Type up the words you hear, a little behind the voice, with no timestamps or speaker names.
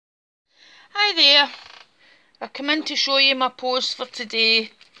Hi there, I've come in to show you my post for today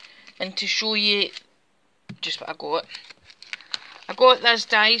and to show you just what I got. I got this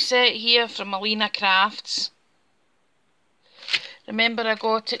die set here from Alina Crafts. Remember I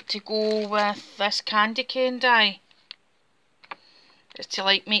got it to go with this candy cane die. It's to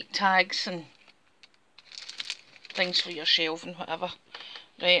like make tags and things for your shelf and whatever.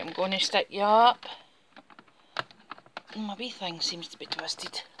 Right, I'm going to stick you up. My wee thing seems to be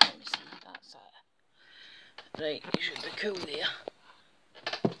twisted. Let me see, that's it. Right, you should be cool there.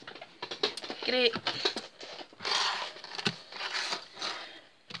 Great.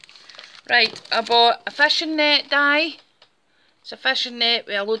 Right, I bought a fishing net die. It's a fishing net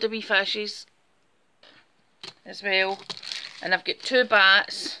with a load of wee fishes as well. And I've got 2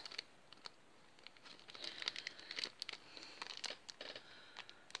 bats.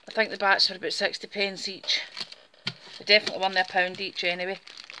 I think the bats were about 60p each. They definitely won £1 each anyway.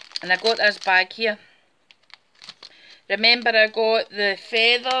 And I got this bag here. Remember I got the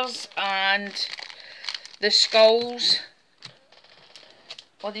feathers and the skulls.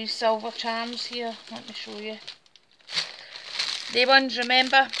 All these silver charms here. Let me show you. They ones,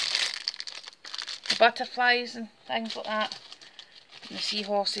 remember? The butterflies and things like that. And the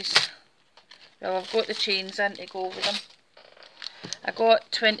seahorses. Well, I've got the chains in to go with them. I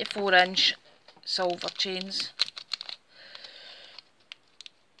got 24-inch silver chains.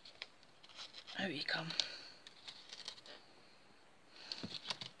 Out you come.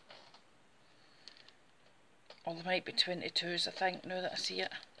 Or there might be 22s, I think, now that I see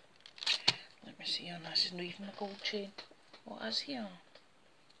it. Let me see, and this is not even a gold chain. What is here?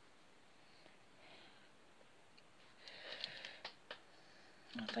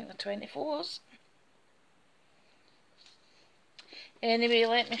 I think they're 24s. Anyway,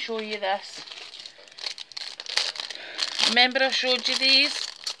 let me show you this. Remember I showed you these?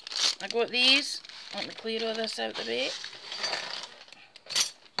 I got these. Let me clear all this out of the way.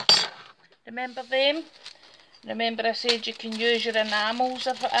 Remember them? Remember I said you can use your enamels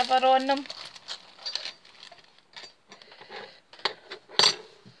or whatever on them?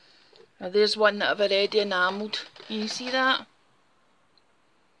 Now there's one that I've already enamelled. Can you see that?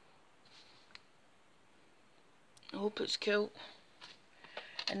 I hope it's cool.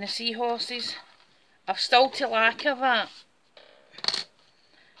 And the seahorses, I've still to lacquer that.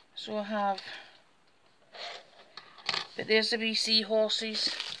 So I have. But there's the wee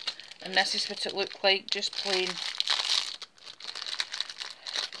seahorses. And this is what it looked like, just plain.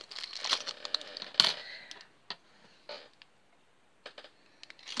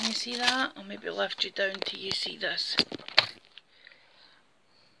 Can you see that? I'll maybe lift you down till you see this.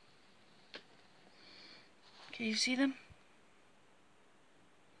 Can you see them?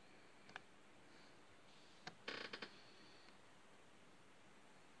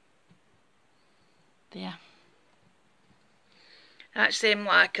 There. That's them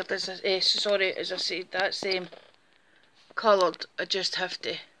lacquered, as I said, that's them coloured. I just have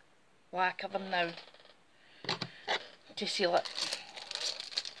to lacquer them now to seal it.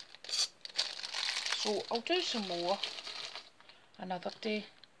 So I'll do some more another day.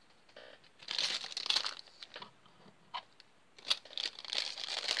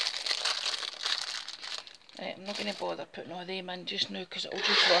 Right, I'm not going to bother putting all them in just now because it'll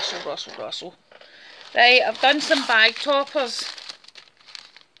just rustle. Right, I've done some bag toppers.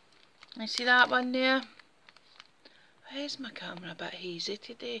 You see that one there? Why is my camera a bit hazy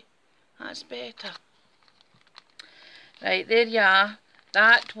today? That's better. Right, there you are.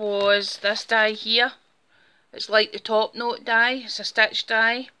 That was this die here. It's like the top note die. It's a stitch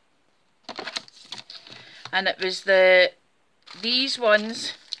die. And it was these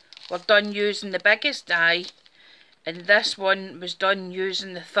ones were done using the biggest die. And this one was done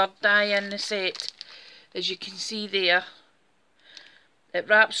using the 3rd die in the set. As you can see there. It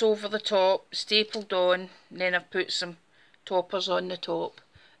wraps over the top, stapled on, and then I've put some toppers on the top,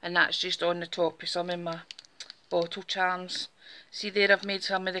 and that's just on the top of some of my bottle charms. See there, I've made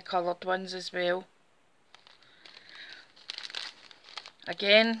some of the coloured ones as well.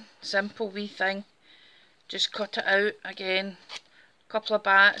 Again, simple wee thing, just cut it out again, couple of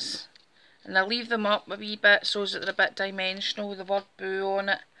bats, and I leave them up a wee bit so that they're a bit dimensional with the word boo on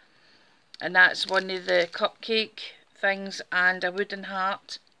it, and that's one of the cupcake things, and a wooden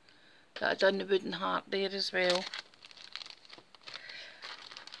heart that I've done the wooden heart there as well.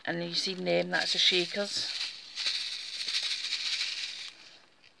 And you seen them, that's the shakers.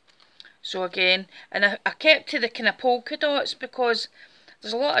 So again, and I kept to the kind of polka dots because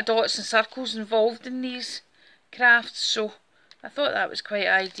there's a lot of dots and circles involved in these crafts, so I thought that was quite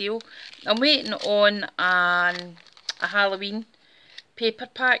ideal. I'm waiting on a Halloween paper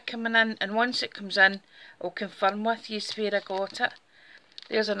pack coming in, and once it comes in I'll confirm with you where I got it.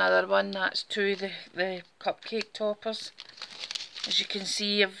 There's another one, that's to the cupcake toppers. As you can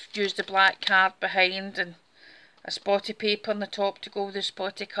see, I've used the black card behind and a spotty paper on the top to go with the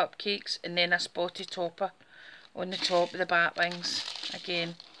spotty cupcakes, and then a spotty topper on the top of the bat wings.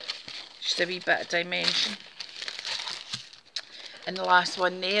 Again, just a wee bit of dimension. And the last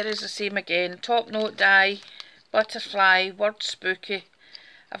one there is the same again, top note die, butterfly, word spooky.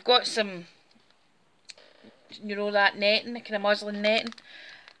 I've got some, you know, that netting, the kind of muslin netting,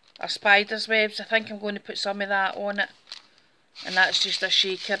 or spider's webs. I think I'm going to put some of that on it. And that's just a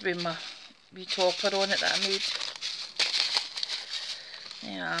shaker with my wee topper on it that I made.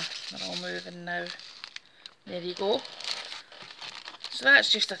 Yeah, they're all moving now. There you go. So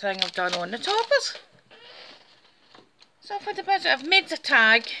that's just a thing I've done on the toppers. So I've made the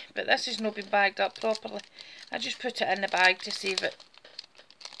tag, but this has not been bagged up properly. I just put it in the bag to save it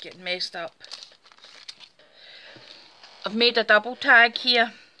getting messed up. I've made a double tag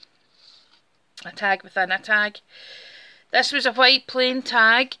here. A tag within a tag. This was a white plain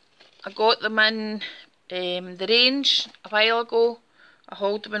tag. I got them in the range a while ago. I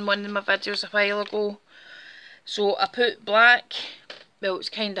hauled them in one of my videos a while ago. So I put black, well, it's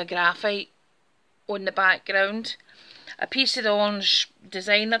kind of graphite on the background. A piece of the orange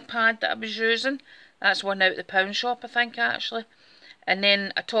designer pad that I was using. That's one out of the pound shop, I think, actually. And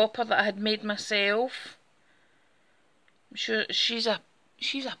then a topper that I had made myself. I'm sure she's a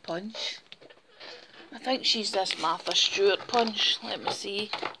punch. I think she's this Martha Stewart punch. Let me see.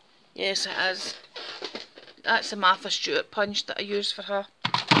 Yes, it is. That's the Martha Stewart punch that I use for her.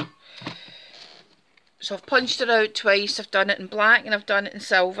 So I've punched her out twice. I've done it in black and I've done it in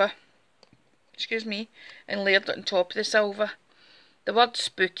silver. Excuse me. And layered it on top of the silver. The word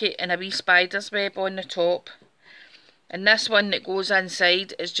spooky and a wee spider's web on the top. And this one that goes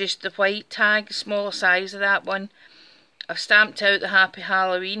inside is just the white tag, the smaller size of that one. I've stamped out the Happy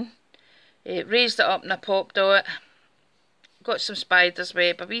Halloween. Raised it up and I popped on it. Got some spider's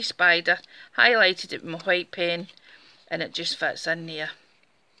web, a wee spider. Highlighted it with my white pen. And it just fits in there.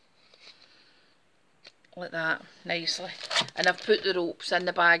 Like that, nicely. And I've put the ropes in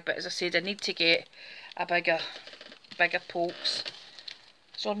the bag, but as I said, I need to get a bigger pokes.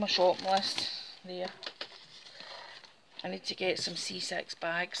 It's on my shopping list there. I need to get some C6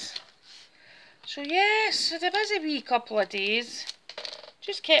 bags. So yes, it's a busy wee couple of days.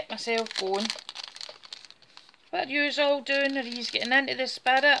 Just kept myself going. What are yous all doing? Are yous getting into the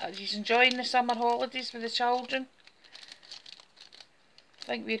spirit? Are yous enjoying the summer holidays with the children? I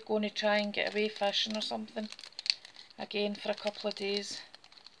think we're going to try and get away fishing or something again for a couple of days.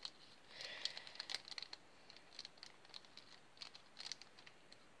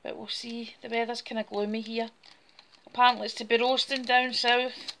 But we'll see. The weather's kind of gloomy here. Apparently it's to be roasting down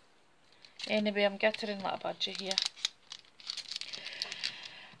south. Anyway, I'm gittering like a budgie here.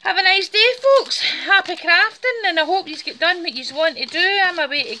 Have a nice day, folks. Happy crafting, and I hope you get done what you want to do. I'm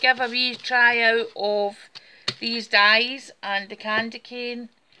away to give a wee try out of these dies and the candy cane,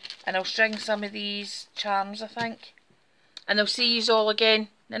 and I'll string some of these charms, I think. And I'll see you all again in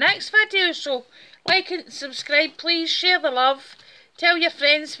the next video. So like and subscribe, please. Share the love. Tell your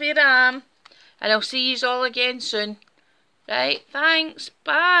friends where I am, and I'll see you all again soon. Right, thanks.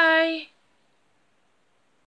 Bye.